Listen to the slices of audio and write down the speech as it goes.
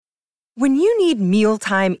When you need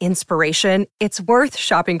mealtime inspiration, it's worth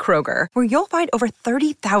shopping Kroger, where you'll find over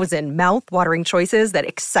 30,000 mouth-watering choices that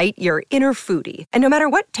excite your inner foodie. And no matter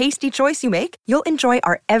what tasty choice you make, you'll enjoy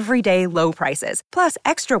our everyday low prices, plus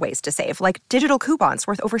extra ways to save, like digital coupons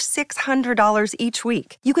worth over $600 each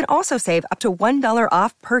week. You can also save up to $1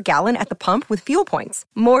 off per gallon at the pump with fuel points.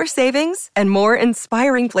 More savings and more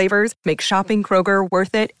inspiring flavors make shopping Kroger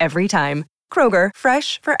worth it every time. Kroger,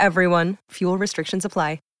 fresh for everyone. Fuel restrictions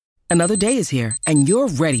apply. Another day is here, and you're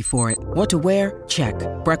ready for it. What to wear? Check.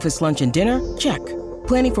 Breakfast, lunch, and dinner? Check.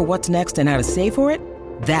 Planning for what's next and how to save for it?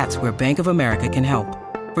 That's where Bank of America can help.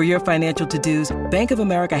 For your financial to-dos, Bank of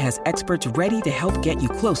America has experts ready to help get you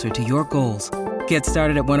closer to your goals. Get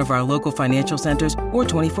started at one of our local financial centers or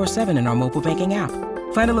 24/7 in our mobile banking app.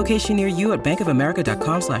 Find a location near you at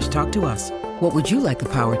bankofamerica.com/talktous. What would you like the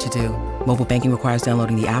power to do? Mobile banking requires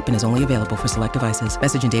downloading the app and is only available for select devices.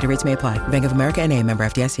 Message and data rates may apply. Bank of America N.A., member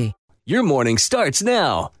FDIC. Your morning starts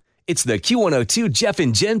now. It's the Q102 Jeff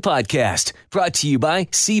and Jen podcast, brought to you by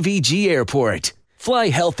CVG Airport. Fly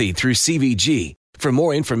healthy through CVG. For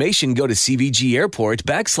more information, go to CVG Airport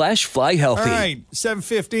 /fly healthy. All right,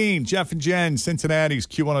 7:15, Jeff and Jen, Cincinnati's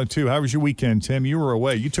Q102. How was your weekend, Tim? You were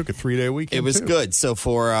away. You took a 3-day weekend. It was too. good. So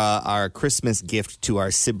for our Christmas gift to our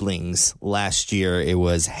siblings last year, it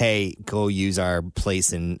was, hey, go use our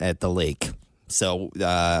place at the lake. So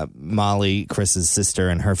Molly, Chris's sister,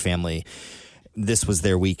 and her family, this was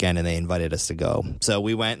their weekend, and they invited us to go. So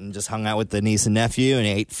we went and just hung out with the niece and nephew and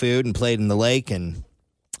ate food and played in the lake, and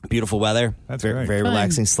beautiful weather. That's very, great. very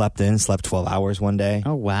relaxing. Slept 12 hours one day.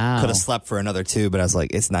 Oh, wow. Could have slept for another 2, but I was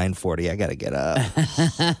like, it's 9:40. I got to get up.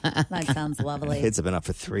 That sounds lovely. Kids have been up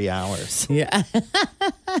for 3 hours. Yeah.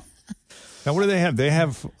 Now, what do they have? They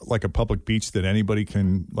have like a public beach that anybody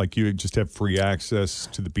can, like you just have free access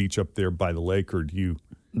to the beach up there by the lake, or do you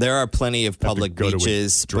There are plenty of public have to go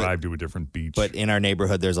beaches. to drive to a different beach? But in our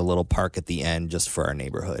neighborhood, there's a little park at the end just for our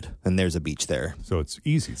neighborhood, and there's a beach there. So it's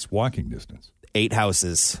easy. It's walking distance. 8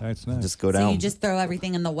 houses. That's nice. Just go So down. you just throw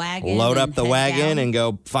everything in the wagon. Load and up the head wagon down? and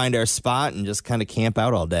go find our spot and just kind of camp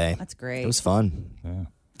out all day. That's great. It was fun. Yeah.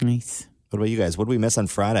 Nice. What about you guys? What did we miss on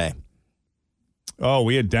Friday? Oh,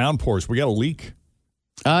 we had downpours. We got a leak.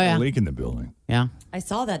 Oh, A yeah. leak in the building. Yeah. I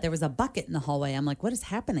saw that there was a bucket in the hallway. I'm like, what is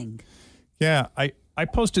happening? Yeah, I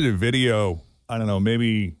posted a video, I don't know,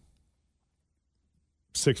 maybe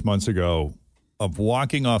 6 months ago of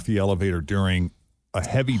walking off the elevator during a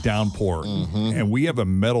heavy downpour. And we have a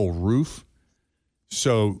metal roof.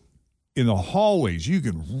 So in the hallways, you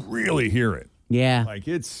can really hear it. Yeah. Like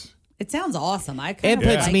it's It sounds awesome. I It kind of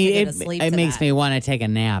puts like me, to go it, to sleep it to makes that. me want to take a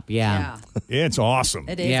nap. Yeah. it's awesome.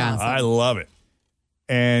 It is Yeah. awesome. I love it.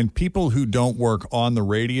 And people who don't work on the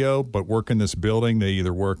radio but work in this building, they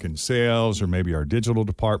either work in sales or maybe our digital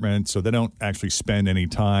department, so they don't actually spend any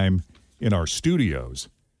time in our studios,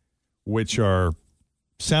 which are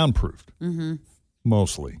soundproofed,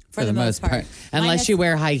 mostly. For the most part. Unless Minus- you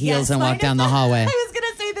wear high heels Yes, and walk minus- down the hallway. I was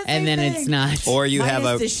going to say the same And then thing. it's not. Or you Minus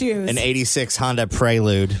have the shoes. an 86 Honda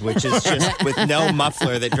Prelude, which is just with no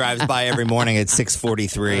muffler that drives by every morning at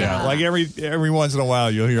 6:43. Yeah, like every once in a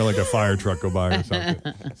while, you'll hear like a fire truck go by or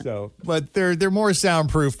something. So, but they're more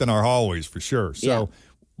soundproof than our hallways for sure. So, Yeah.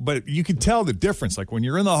 but you can tell the difference. Like when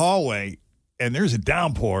you're in the hallway and there's a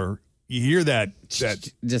downpour, you hear that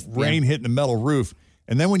Just, rain hitting the metal roof,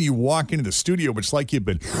 and then when you walk into the studio, it's like you've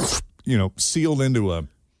been, sealed into a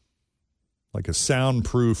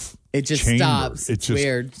soundproof. It just chamber. stops. It It's just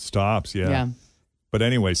weird. stops. Yeah. But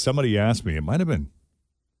anyway, somebody asked me. It might have been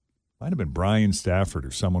Brian Stafford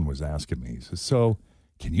or someone was asking me. He says, "So,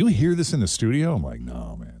 can you hear this in the studio?" I'm like,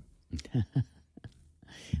 "No, man.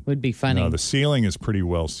 Would be funny. No, the ceiling is pretty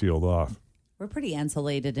well sealed off. We're pretty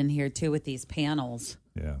insulated in here, too, with these panels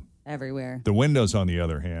Yeah. everywhere. The windows, on the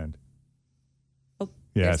other hand." Oh,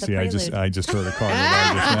 Yeah, there's the see, prelude. I just heard a car go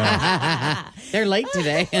by just now. They're late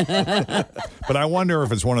today. But I wonder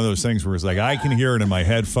if it's one of those things where it's like I can hear it in my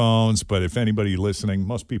headphones, but if anybody listening,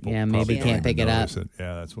 most people Yeah, maybe probably can't don't pick even it up. notice it.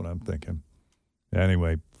 Yeah, that's what I'm thinking.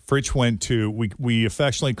 Anyway, Fritch went to we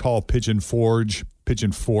affectionately call Pigeon Forge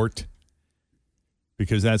Pigeon Fort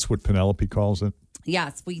because that's what Penelope calls it.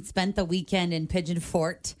 Yes, we spent the weekend in Pigeon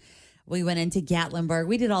Fort. We went into Gatlinburg.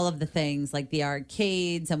 We did all of the things like the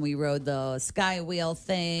arcades, and we rode the sky wheel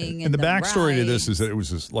thing. And the backstory to rides. this is that it was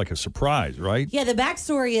just like a surprise, right? Yeah, the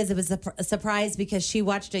backstory is it was a surprise because she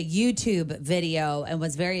watched a YouTube video and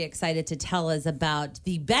was very excited to tell us about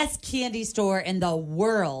the best candy store in the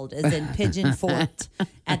world is in Pigeon Fort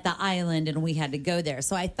at the island, and we had to go there.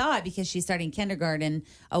 So I thought because she's starting kindergarten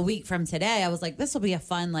a week from today, I was like, this will be a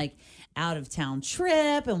fun out of town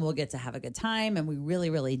trip, and we'll get to have a good time, and we really,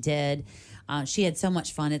 really did. She had so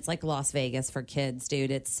much fun. It's like Las Vegas for kids,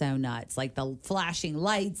 dude. It's so nuts. Like the flashing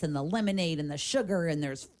lights and the lemonade and the sugar and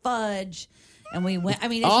there's fudge. And we went, I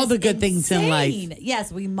mean, it's All just the good things in life. insane. Yes,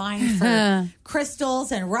 we mined for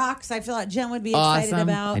crystals and rocks. I feel like Jen would be excited Awesome.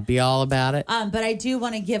 about. I'd be all about it. But I do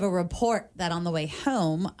want to give a report that on the way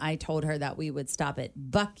home, I told her that we would stop at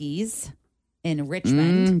Buc-ee's in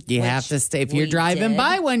Richmond. You have which to stay. If you're we driving did.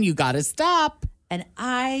 by one, you got to stop. And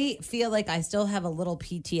I feel like I still have a little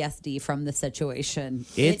PTSD from the situation.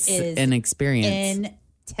 It's it is an experience.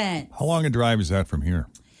 intense. How long a drive is that from here?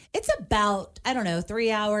 It's about, I don't know,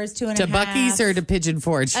 3 hours, 2.5. To Buc-ee's or to Pigeon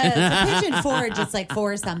Forge? To Pigeon Forge, it's like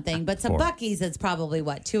 4 something. But to Buc-ee's, it's probably,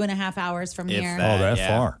 2.5 hours from here? Oh, that yeah.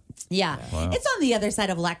 far. Yeah. It's on the other side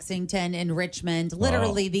of Lexington in Richmond,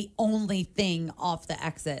 literally the only thing off the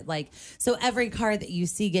exit. Like, so every car that you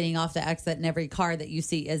see getting off the exit and every car that you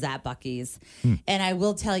see is at Buc-ee's. And I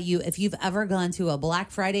will tell you, if you've ever gone to a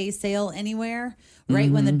Black Friday sale anywhere,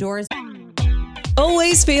 right when the doors...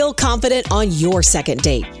 Always feel confident on your second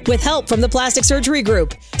date. With help from the Plastic Surgery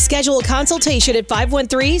Group. Schedule a consultation at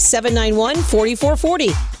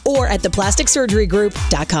 513-791-4440 or at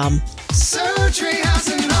theplasticsurgerygroup.com. Surgery has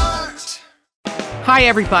an art. Hi,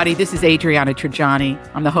 everybody. This is Adriana Trajani.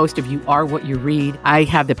 I'm the host of You Are What You Read. I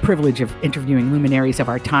have the privilege of interviewing luminaries of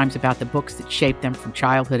our times about the books that shaped them from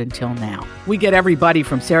childhood until now. We get everybody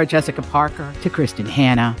from Sarah Jessica Parker to Kristen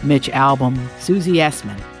Hanna, Mitch Albom, Susie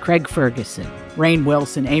Essman, Craig Ferguson, Rainn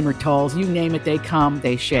Wilson, Amor Tolls, you name it, they come,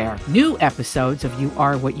 they share. New episodes of You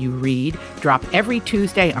Are What You Read drop every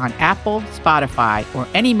Tuesday on Apple, Spotify, or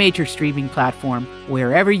any major streaming platform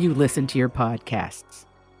wherever you listen to your podcasts.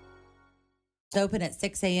 open at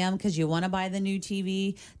 6 a.m. because you want to buy the new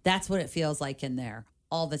TV. That's what it feels like in there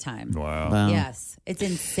all the time. Wow. Yes, it's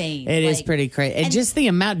insane. It is pretty crazy. And just the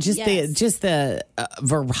amount, just the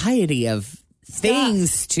variety of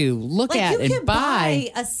things to look at you and can buy.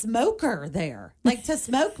 a smoker there, like to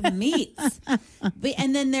smoke meats.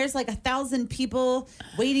 And then there's like 1,000 people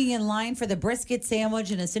waiting in line for the brisket sandwich.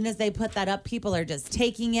 And as soon as they put that up, people are just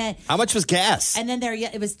taking it. How much was gas? And then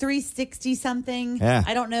it was $3.60 something. Yeah.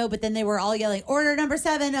 I don't know. But then they were all yelling, order number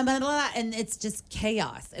 7, blah, blah, blah, and it's just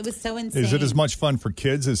chaos. It was so insane. Is it as much fun for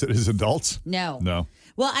kids as it is adults? No. No.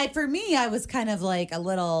 Well, for me, I was kind of like a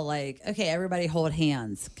little like, okay, everybody hold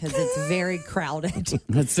hands because it's very crowded.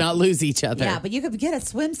 Let's not lose each other. Yeah, but you could get a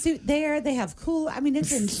swimsuit there. They have cool. I mean,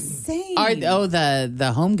 it's insane.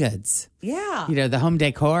 The home goods. Yeah. You know, the home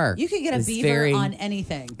decor. You could get a is beaver very- on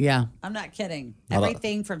anything. Yeah. I'm not kidding. Hello.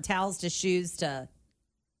 Everything from towels to shoes to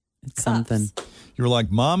It's cups. something. You were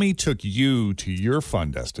like, Mommy took you to your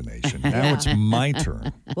fun destination. Now it's my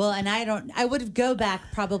turn. Well, and I would go back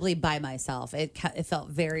probably by myself. It felt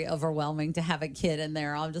very overwhelming to have a kid in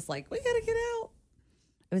there. I'm just like, we got to get out.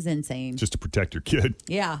 It was insane. Just to protect your kid.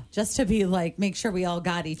 Yeah, just to be like, make sure we all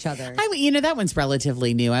got each other. That one's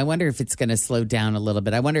relatively new. I wonder if it's going to slow down a little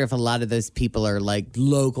bit. I wonder if a lot of those people are like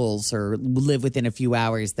locals or live within a few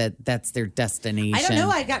hours that's their destination. I don't know.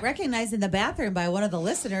 I got recognized in the bathroom by one of the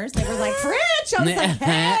listeners. They were like, French. I was like,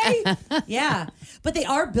 hey. Yeah. But they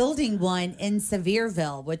are building one in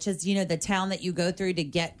Sevierville, which is, the town that you go through to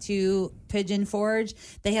get to Pigeon Forge.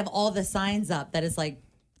 They have all the signs up that is like,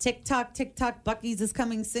 TikTok, Buc-ee's is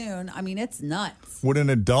coming soon. I mean, it's nuts. Would an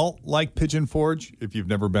adult like Pigeon Forge if you've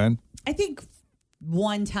never been? I think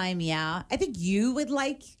one time, yeah. I think you would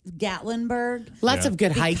like Gatlinburg. Lots of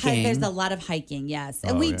good Because hiking. There's a lot of hiking, yes.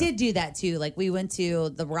 And we did do that too. Like we went to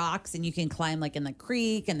the rocks and you can climb like in the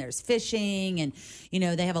creek and there's fishing and,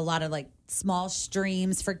 they have a lot of like small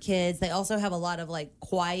streams for kids. They also have a lot of like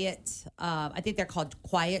quiet, I think they're called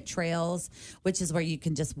quiet trails, which is where you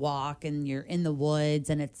can just walk and you're in the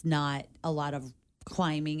woods and it's not a lot of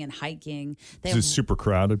climbing and hiking. They Is it super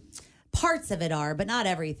crowded? Parts of it are, but not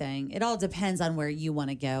everything. It all depends on where you want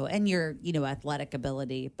to go and your, athletic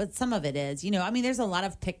ability. But some of it is, there's a lot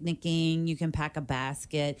of picnicking. You can pack a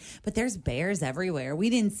basket, but there's bears everywhere. We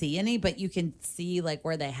didn't see any, but you can see like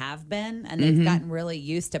where they have been and they've gotten really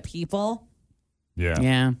used to people. Yeah.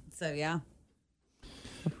 Yeah. So, yeah.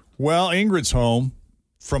 Well, Ingrid's home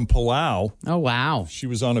from Palau. Oh, wow. She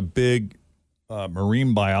was on a big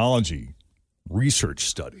marine biology research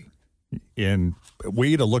study. And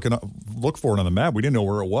we had to look for it on the map. We didn't know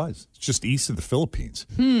where it was. It's just east of the Philippines.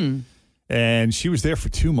 And she was there for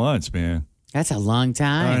 2 months, man. That's a long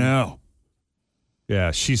time. I know.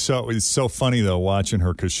 Yeah, it's so funny, though, watching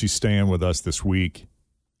her because she's staying with us this week.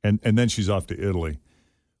 And then she's off to Italy.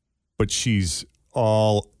 But she's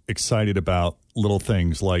all excited about little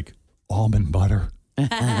things like almond butter.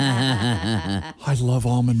 I love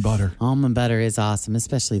almond butter. Almond butter is awesome,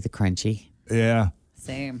 especially the crunchy. Yeah.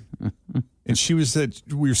 Same. And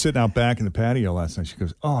we were sitting out back in the patio last night. She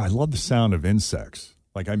goes, "Oh, I love the sound of insects.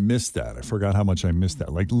 Like, I missed that. I forgot how much I missed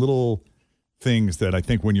that. Like little things that I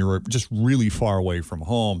think when you're just really far away from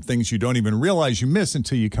home, things you don't even realize you miss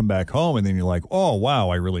until you come back home. And then you're like, oh, wow,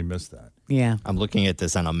 I really missed that." Yeah. I'm looking at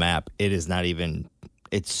this on a map. It is not even,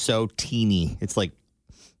 it's so teeny. It's like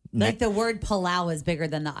the word Palau is bigger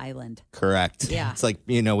than the island. Correct. Yeah. It's like,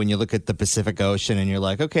 when you look at the Pacific Ocean and you're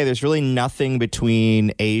like, okay, there's really nothing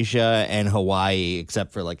between Asia and Hawaii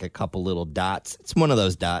except for like a couple little dots. It's one of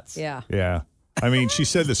those dots. Yeah. Yeah. I mean, she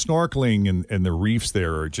said the snorkeling and the reefs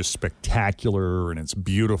there are just spectacular and it's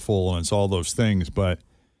beautiful and it's all those things, but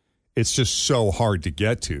it's just so hard to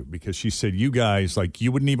get to because she said you guys, like, you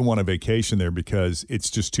wouldn't even want a vacation there because it's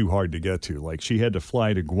just too hard to get to. Like, she had to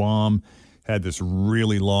fly to Guam, had this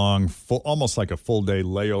really long, almost like a full day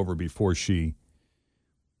layover before she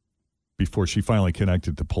finally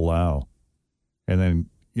connected to Palau. And then,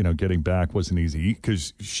 getting back wasn't easy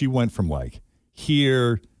because she went from like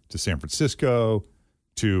here to San Francisco,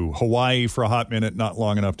 to Hawaii for a hot minute, not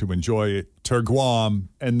long enough to enjoy it, to Guam,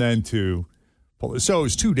 and then to... So it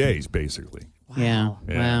was 2 days, basically. Wow. Yeah.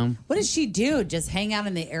 Wow. What did she do? Just hang out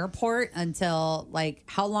in the airport until, like,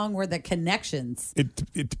 how long were the connections?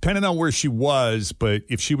 It depended on where she was, but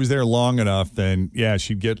if she was there long enough, then, yeah,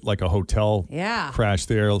 she'd get like a hotel crash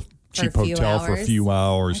there, cheap hotel for a few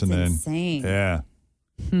hours. That's and then insane. Yeah.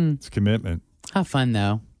 It's commitment. How fun,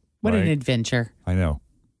 though. What an adventure. I know.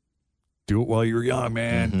 Do it while you're young,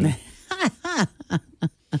 man.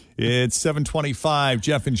 It's 7:25.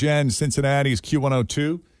 Jeff and Jen, Cincinnati's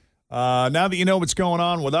Q102. Now that you know what's going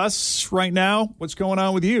on with us right now, what's going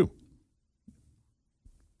on with you?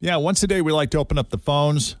 Yeah, once a day we like to open up the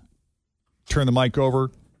phones, turn the mic over,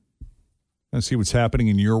 and see what's happening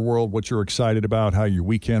in your world, what you're excited about, how your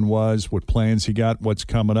weekend was, what plans you got, what's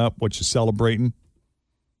coming up, what you're celebrating.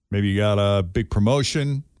 Maybe you got a big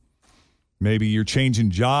promotion. Maybe you're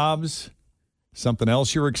changing jobs. Something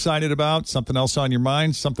else you're excited about, something else on your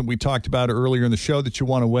mind, something we talked about earlier in the show that you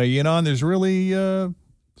want to weigh in on. There's really no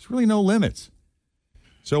limits.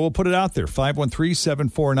 So we'll put it out there,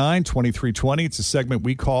 513-749-2320. It's a segment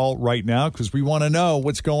we call Right Now because we want to know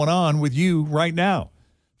what's going on with you right now.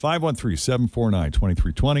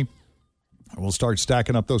 513-749-2320. We'll start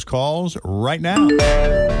stacking up those calls right now. My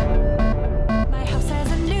house has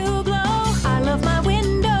a new glow. I love my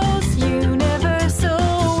windows.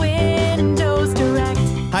 Universal Windows Direct.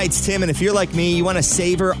 Hi, it's Tim, and if you're like me, you want to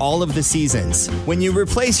savor all of the seasons. When you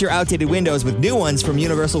replace your outdated windows with new ones from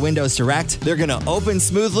Universal Windows Direct, they're going to open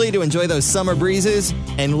smoothly to enjoy those summer breezes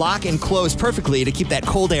and lock and close perfectly to keep that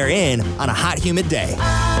cold air in on a hot, humid day.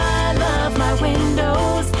 I love my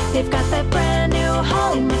windows. They've got that brand new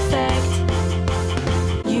home effect.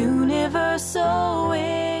 Universal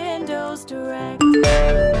Windows Direct.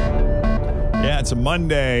 Yeah, it's a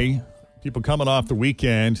Monday. People coming off the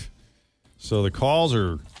weekend. So the calls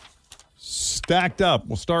are stacked up.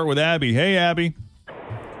 We'll start with Abby. Hey, Abby.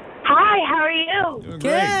 Hi, how are you? Doing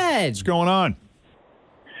great. What's going on?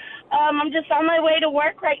 I'm just on my way to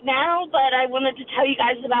work right now, but I wanted to tell you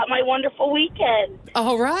guys about my wonderful weekend.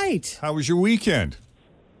 All right. How was your weekend?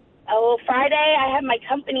 Oh, Friday, I had my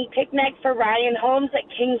company picnic for Ryan Homes at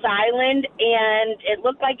Kings Island, and it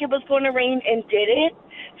looked like it was going to rain and didn't.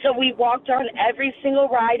 So we walked on every single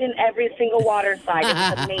ride and every single water slide. It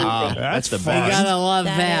was amazing. That's the You gotta love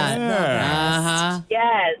that. Uh-huh.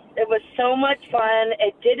 Yes, it was so much fun.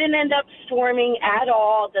 It didn't end up storming at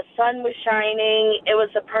all. The sun was shining. It was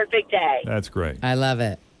a perfect day. That's great. I love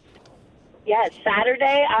it. Yes,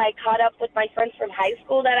 Saturday I caught up with my friends from high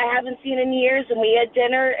school that I haven't seen in years, and we had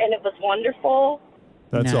dinner, and it was wonderful.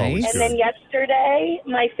 That's always And good. then yesterday,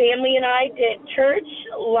 my family and I did church,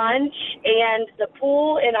 lunch, and the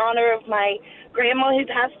pool in honor of my grandma who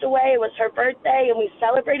passed away. It was her birthday, and we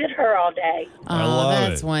celebrated her all day. I Oh, love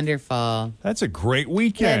that's it. wonderful. That's a great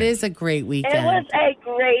weekend. That is a great weekend. It was a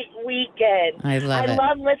great weekend. I love it. I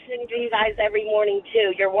love listening to you guys every morning,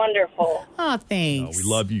 too. You're wonderful. Oh, thanks. We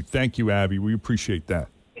love you. Thank you, Abby. We appreciate that.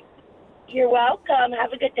 You're welcome.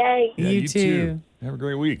 Have a good day. Yeah, You too. Have a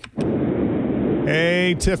great week.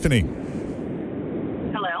 Hey, Tiffany.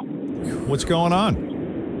 Hello. What's going on?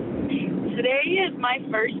 Today is my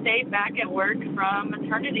first day back at work from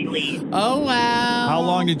maternity leave. Oh, wow. How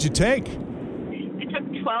long did you take? It took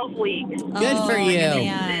 12 weeks. Good for you.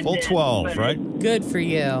 Man. Full 12, right? Good for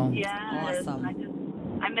you. Yes. Awesome.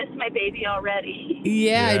 I miss my baby already.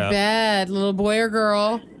 Yeah, Yeah. I bet. Little boy or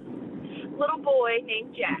girl? Little boy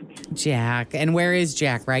named Jack. Jack. And where is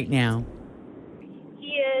Jack right now?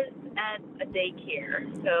 He is at a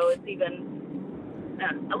daycare, so it's even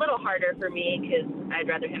a little harder for me because I'd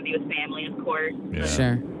rather him be with family, of course. Yeah.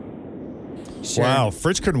 Sure. Wow,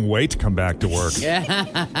 Fritz couldn't wait to come back to work. It's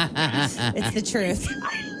the truth.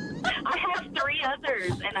 I have 3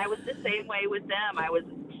 others, and I was the same way with them. I was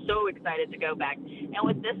so excited to go back. And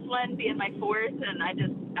with this one being my 4th, and I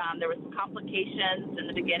just, there was some complications in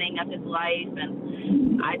the beginning of his life,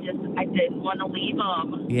 and I didn't want to leave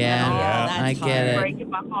him. Yeah, that's I get it. Breaking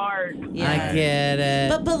my heart. I get it.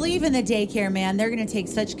 But believe in the daycare, man. They're going to take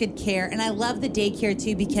such good care. And I love the daycare,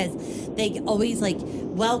 too, because they always,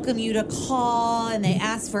 welcome you to call, and they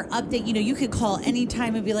ask for update. You know, you could call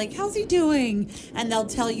anytime and be like, how's he doing? And they'll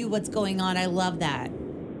tell you what's going on. I love that.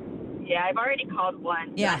 Yeah, I've already called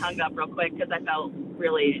once. Yeah. I hung up real quick because I felt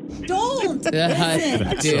really... Don't. Listen.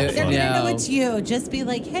 They're going to know it's you. Just be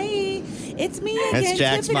like, hey, it's me again. It's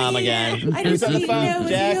Jack's Tiffany. mom again. I just Who's on the need to phone? know,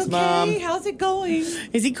 Jack's is he okay? mom. How's it going?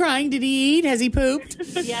 Is he crying? Did he eat? Has he pooped?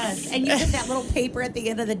 Yes. And you put that little paper at the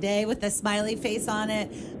end of the day with the smiley face on it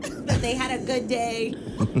that they had a good day.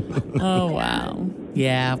 Oh, wow.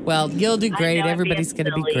 Yeah. Well, you'll do great. know I'm Everybody's being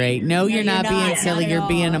going to be silly. great. No, you're not being not. silly. Not at You're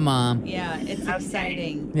being a all. mom. Yeah, it's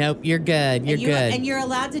exciting. Nope, you're good. You're good. And you're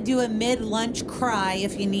allowed to do a mid-lunch cry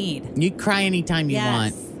if you need. You cry anytime you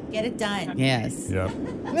Yes. want. Get it done. Yes. Yep.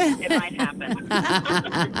 It might happen.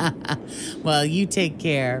 Well, you take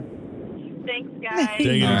care. Thanks, guys. Take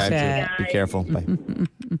it All easy. right, be careful. Bye.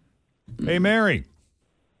 Hey, Mary.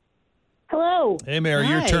 Hello. Hey, Mary,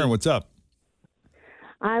 your Hi. turn. What's up?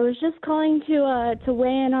 I was just calling to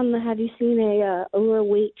weigh in on the have you seen a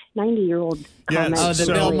overweight 90-year-old comment? Oh, the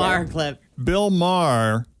So- Bill Maher clip. Bill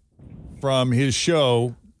Maher, from his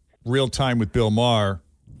show, Real Time with Bill Maher,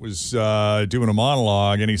 was doing a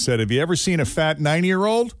monologue, and he said, have you ever seen a fat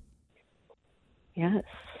 90-year-old? Yes.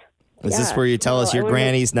 Is this where you tell us your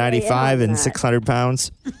granny's 95 and 600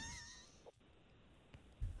 pounds?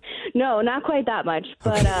 No, not quite that much.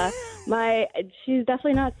 But she's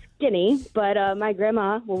definitely not skinny. But my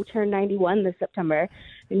grandma will turn 91 this September,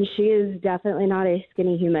 and she is definitely not a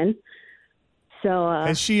skinny human. So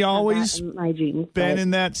Has she always in my genes, been but- in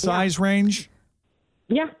that size range?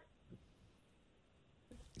 Yeah.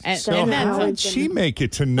 So and how that's- did she make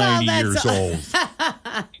it to 90 years old?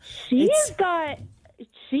 She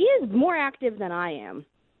is more active than I am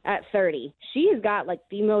at 30. She has got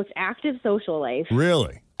the most active social life.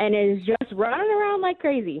 Really? And is just running around like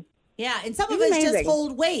crazy. Yeah, and some of It's us just amazing.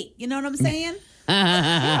 hold weight. You know what I'm saying?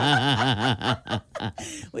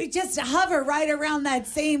 We just hover right around that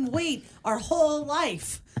same weight our whole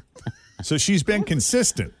life. So she's been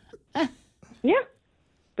consistent. Yeah.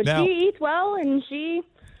 But Now- she eats well, and she...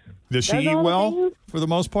 Does she Does eat all the well things. for the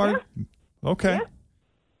most part? Okay.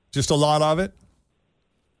 Just a lot of it?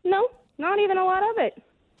 No, not even a lot of it.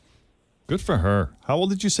 Good for her. How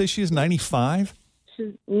old did you say she is? 95?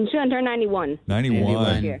 She's gonna turn 91.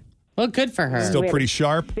 91. This year. Well, good for her. Still We had pretty a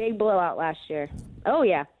sharp? Big blowout last year. Oh,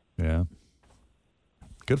 yeah. Yeah.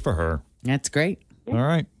 Good for her. That's great. All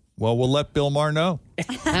right. Well, we'll let Bill Maher know.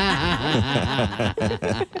 I'm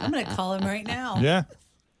going to call him right now. Yeah.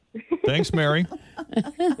 Thanks, Mary.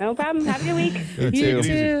 No problem. Have a good week. Take it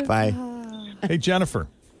easy. Bye. Hey, Jennifer,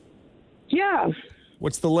 Yeah,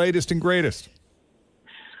 what's the latest and greatest?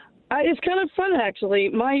 it's kind of fun actually.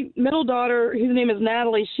 My middle daughter, whose name is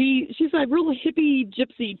Natalie, she's a real hippie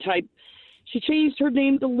gypsy type. She changed her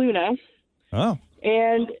name to Luna, Oh.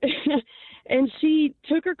 and and she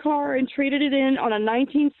took her car and traded it in on a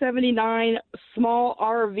 1979 small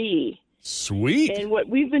RV. Sweet. And what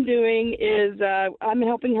we've been doing is I'm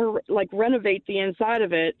helping her renovate the inside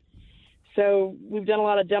of it. So we've done a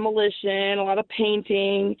lot of demolition, a lot of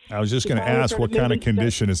painting. I was just going to She finally ask what started kind of moving stuff.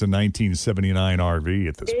 condition is a 1979 RV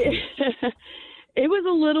at this point? It was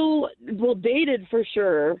a little, dated for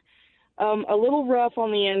sure. A little rough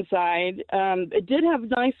on the inside. It did have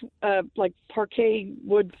nice, parquet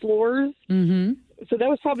wood floors. Mm-hmm. So that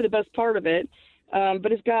was probably the best part of it.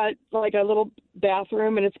 But it's got a little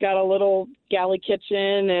bathroom, and it's got a little galley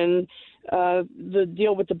kitchen, and the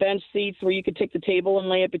deal with the bench seats where you could take the table and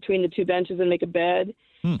lay it between the two benches and make a bed.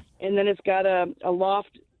 And then it's got a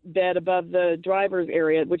loft bed above the driver's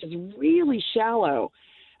area, which is really shallow.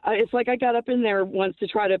 It's like I got up in there once to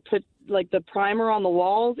try to put the primer on the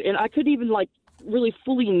walls, and I couldn't even really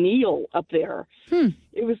fully kneel up there.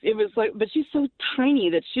 It was but she's so tiny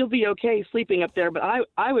that she'll be okay sleeping up there, but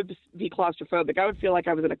I would be claustrophobic. I would feel like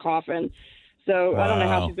I was in a coffin. So I don't know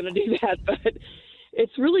how Wow. she's going to do that, but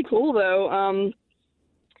it's really cool though.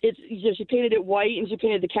 She painted it white, and she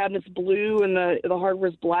painted the cabinets blue, and the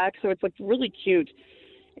hardware's black, so it's really cute.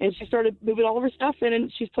 And she started moving all of her stuff in,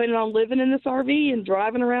 and she's planning on living in this RV and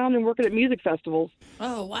driving around and working at music festivals.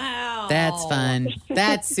 Oh, wow. That's fun.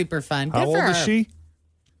 That's super fun. Good How for old her. is she?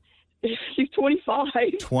 She's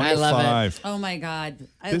 25. 25. Oh my God.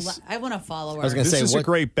 I want to follow her. I was going to This say, is a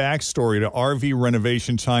great backstory to RV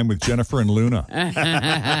renovation time with Jennifer and Luna.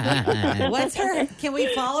 What's her? Can we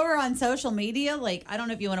follow her on social media? Like, I don't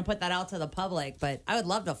know if you want to put that out to the public, but I would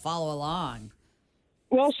love to follow along.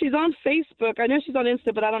 Well, she's on Facebook. I know she's on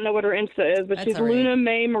Insta, but I don't know what her Insta is. But That's she's all right. Luna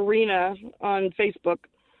May Marina on Facebook.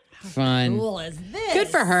 Fun. Cool is this? Good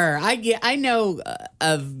for her. I know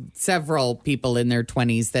of several people in their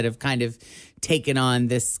 20s that have kind of taken on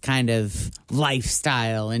this kind of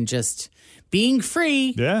lifestyle and just being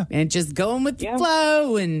free. Yeah. And just going with the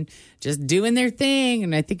flow and just doing their thing.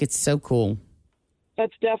 And I think it's so cool.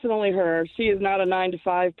 That's definitely her. She is not a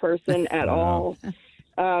 9-to-5 person at all.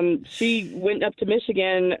 She went up to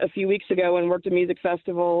Michigan a few weeks ago and worked a music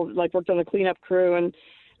festival, like worked on the cleanup crew, and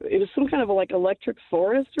it was some kind of like electric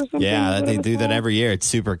forest or something. Yeah, they do that every year. It's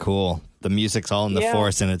super cool. The music's all in the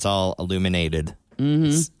forest and it's all illuminated.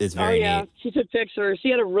 Mm-hmm. It's very neat. She took pictures. She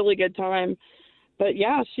had a really good time. But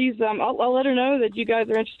yeah, she's. I'll let her know that you guys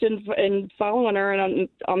are interested in following her, and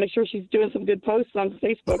I'll make sure she's doing some good posts on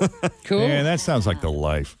Facebook. Cool. Man, that sounds like the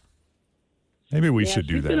life. Maybe we should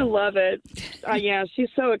do She's that. gonna love it. Yeah, she's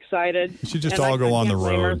so excited. We should just And all go on the can't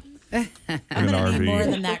blame her. road. In an I'm going to need RV. more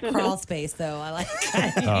than that crawl space, though. I like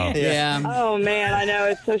that. Yeah. Oh man, I know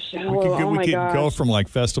it's so shallow. We could, oh my gosh. go from like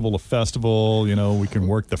festival to festival. You know, we can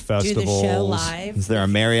work the Do festivals. the show live. Is there a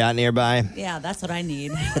Marriott nearby? Yeah, that's what I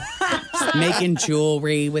need. Making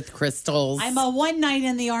jewelry with crystals. I'm a one night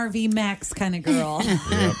in the RV max kind of girl.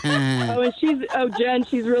 And Jen,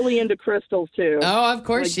 she's really into crystals too. Oh, of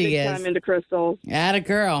course Like, she big is. time into crystals. Atta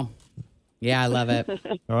girl. Yeah, I love it.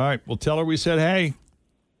 All right. Well, tell her we said hey.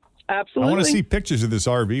 Absolutely. I want to see pictures of this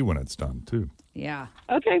RV when it's done, too. Yeah.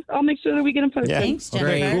 Okay, I'll make sure that we get them posted. Thanks, Jennifer.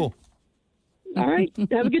 Okay, cool. All right.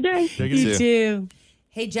 Have a good day. Take it easy. too.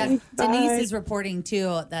 Hey, Jeff, Denise is reporting,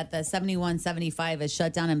 too, that the 7175 is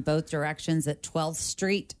shut down in both directions at 12th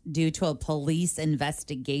Street due to a police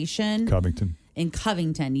investigation. Covington. In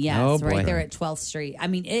Covington, yes, Oh, boy. right there at 12th Street. I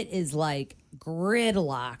mean, it is like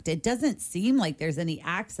gridlocked. It doesn't seem like there's any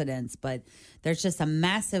accidents, but there's just a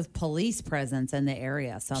massive police presence in the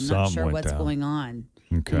area. So I'm not Something sure went what's down. going on.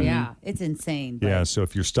 Okay. Yeah, it's insane. But Yeah, so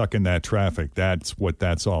if you're stuck in that traffic, that's what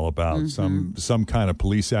that's all about. Mm-hmm. Some kind of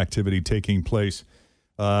police activity taking place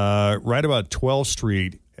right about 12th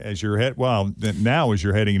Street as you're now as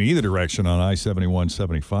you're heading in either direction on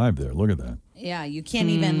I-71-75 there. Look at that. Yeah, you can't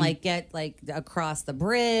even get across the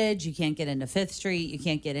bridge. You can't get into 5th Street. You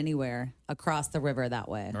can't get anywhere across the river that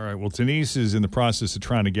way. All right. Well, Denise is in the process of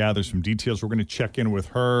trying to gather some details. We're going to check in with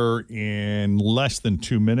her in less than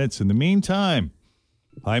 2 minutes. In the meantime,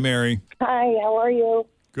 hi, Mary. Hi, how are you?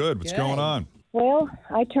 Good. What's going on? Well,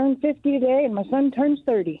 I turned 50 today, and my son turns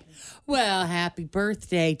 30. Well, happy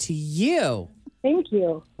birthday to you. Thank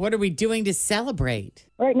you. What are we doing to celebrate?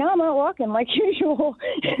 Right now, I'm out walking like usual.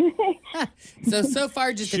 So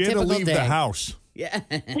far, just She a had to typical leave day. the house. Yeah.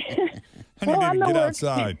 I Well, need I'm to at get work.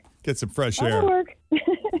 outside, get some fresh I'm air. at work.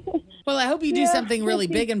 Well, I hope you do Yeah, something really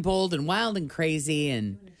thank you. big and bold and wild and crazy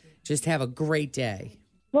and just have a great day.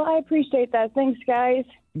 Well, I appreciate that. Thanks, guys.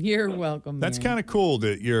 You're welcome. That's Mary. kind of cool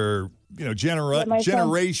that you're, my son-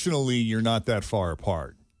 generationally, you're not that far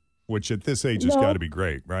apart, which at this age has No. got to be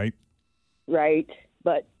great, right? Right.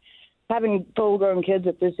 But having full-grown kids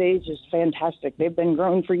at this age is fantastic. They've been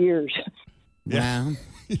grown for years. Wow.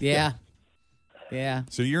 Yeah. Yeah.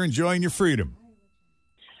 So you're enjoying your freedom.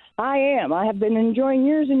 I am. I have been enjoying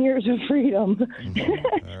years and years of freedom.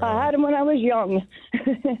 I had them when I was young.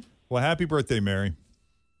 Well, happy birthday, Mary.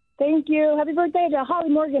 Thank you. Happy birthday to Holly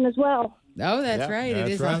Morgan as well. Oh, that's Yeah, right. that's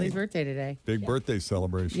It is right. Holly's birthday today. Big birthday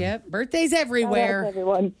celebration. Yep. Birthdays Shout out everywhere. to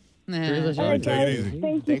everyone. Nah. All All right, right, take guys. it easy.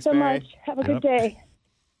 Thank you Thanks, so Mary. much. Have a Yep. good day.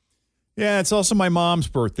 Yeah, it's also my mom's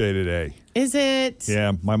birthday today. Is it?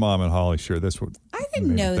 Yeah, my mom and Holly share. That's what I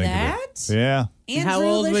didn't know that. Yeah. Andrew How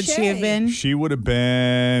old would she have Lachey. been? She would have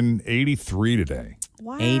been 83 today.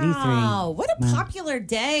 Wow. 83. What a popular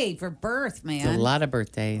day for birth, man. It's a lot of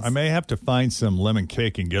birthdays. I may have to find some lemon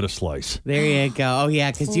cake and get a slice. There you go. Oh,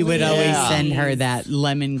 yeah, because you would always Please. send her that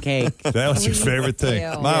lemon cake. That was your Please favorite thing. do.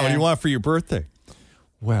 Mom, what do Yeah. you want for your birthday?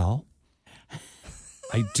 Well,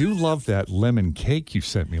 I do love that lemon cake you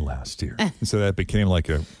sent me last year. And so that became like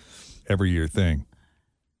a every year thing.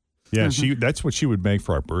 Yeah, that's what she would make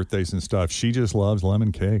for our birthdays and stuff. She just loves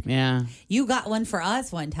lemon cake. Yeah. You got one for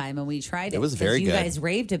us one time and we tried it. It was 'cause very you good. guys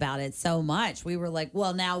raved about it so much. We were like,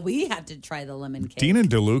 well, now we have to try the lemon cake. Dina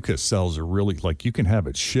DeLuca sells a really, like, you can have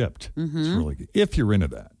it shipped. It's really good. If you're into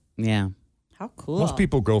that. Yeah. How cool. Most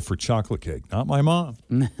people go for chocolate cake. Not my mom.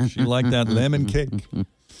 She liked that lemon cake.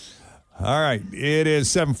 All right, it is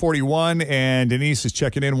 7:41, and Denise is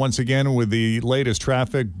checking in once again with the latest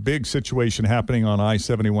traffic. Big situation happening on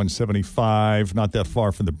I-7175, not that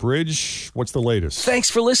far from the bridge. What's the latest?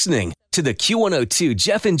 Thanks for listening to the Q102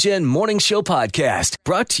 Jeff and Jen Morning Show podcast,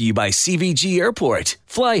 brought to you by CVG Airport.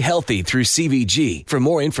 Fly healthy through CVG. For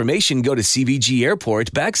more information, go to CVG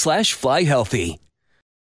Airport /fly healthy.